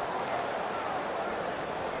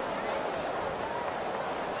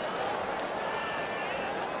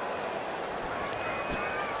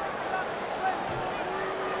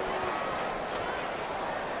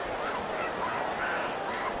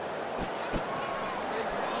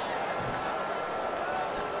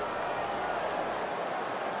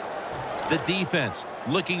 The defense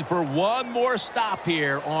looking for one more stop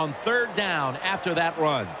here on 3rd down after that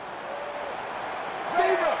run.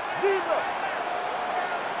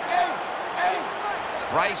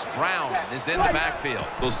 Bryce Brown is in the backfield.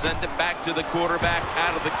 They'll send it back to the quarterback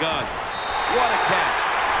out of the gun. What a catch.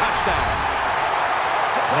 Touchdown.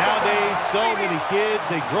 Nowadays, so many kids,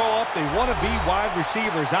 they grow up, they want to be wide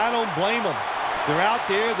receivers. I don't blame them. They're out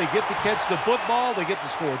there, they get to catch the football, they get to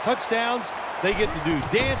score touchdowns, they get to do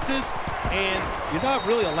dances, and you're not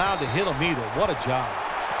really allowed to hit them either. What a job.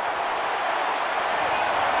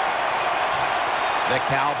 The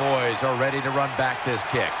Cowboys are ready to run back this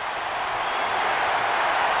kick.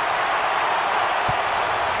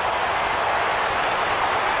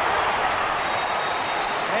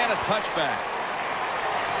 And a touchback.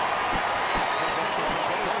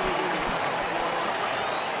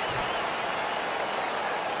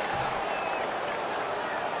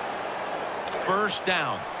 First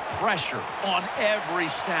down. Pressure on every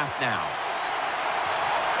snap now.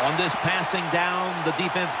 On this passing down, the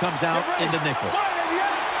defense comes out in the nickel.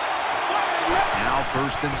 Now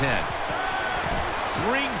 1st and 10.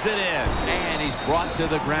 Brings it in, and he's brought to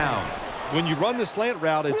the ground. When you run the slant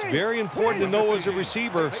route, it's very important to know as a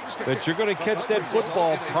receiver that you're going to catch that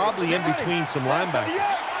football probably in between some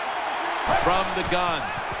linebackers. From the gun.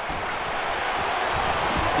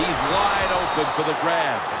 He's wide open for the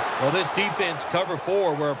grab. Well, this defense, cover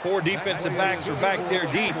 4, where 4 defensive backs are back there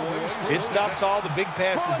deep. It stops all the big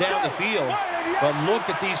passes down the field. But look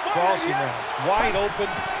at these crossing routes. Wide open,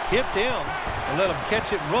 hit them, and let them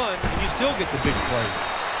catch it and run, and you still get the big plays.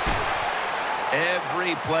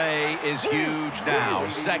 Every play is huge now.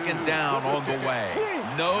 2nd down on the way.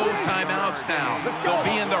 No timeouts now. They'll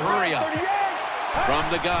be in the hurry up. From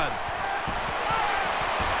the gun.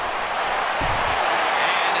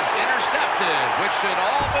 Which should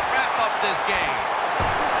all but wrap up this game.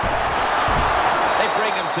 They bring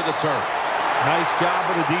him to the turf. Nice job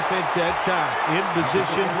of the defense that time. In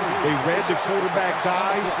position, they read the quarterback's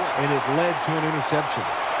eyes, and it led to an interception.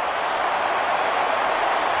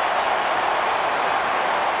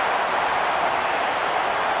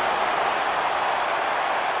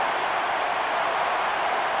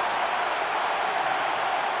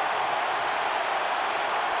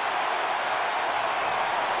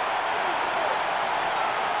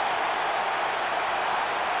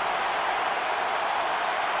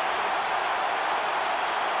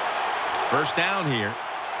 First down here.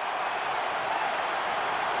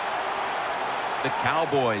 The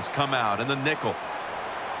Cowboys come out in the nickel.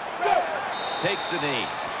 Takes the knee.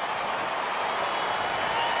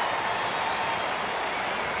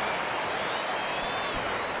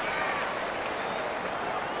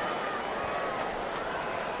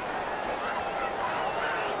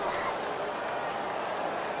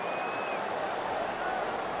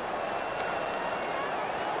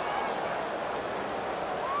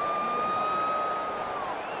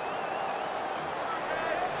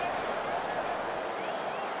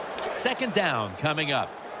 Second down coming up.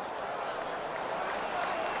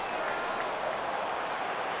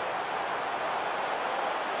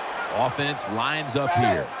 Offense lines up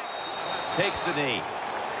here. Takes the knee.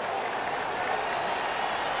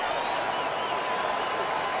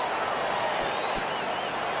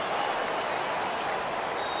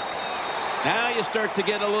 Now you start to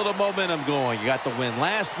get a little momentum going. You got the win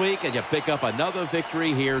last week, and you pick up another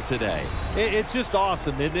victory here today. It's just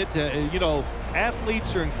awesome, isn't it? You know,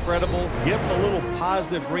 athletes are incredible. Give them a little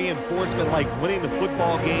positive reinforcement like winning the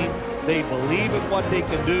football game. They believe in what they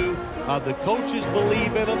can do. The coaches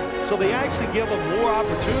believe in them, so they actually give them more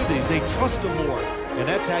opportunities. They trust them more, and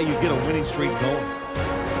that's how you get a winning streak going.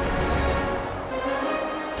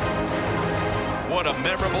 What a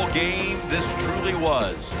memorable game this truly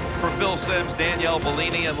was. For Phil Simms, Danielle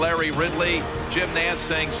Bellini, and Larry Ridley, Jim Nance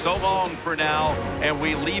saying so long for now, and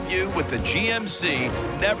we leave you with the GMC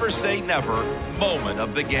Never Say Never moment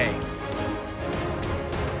of the game.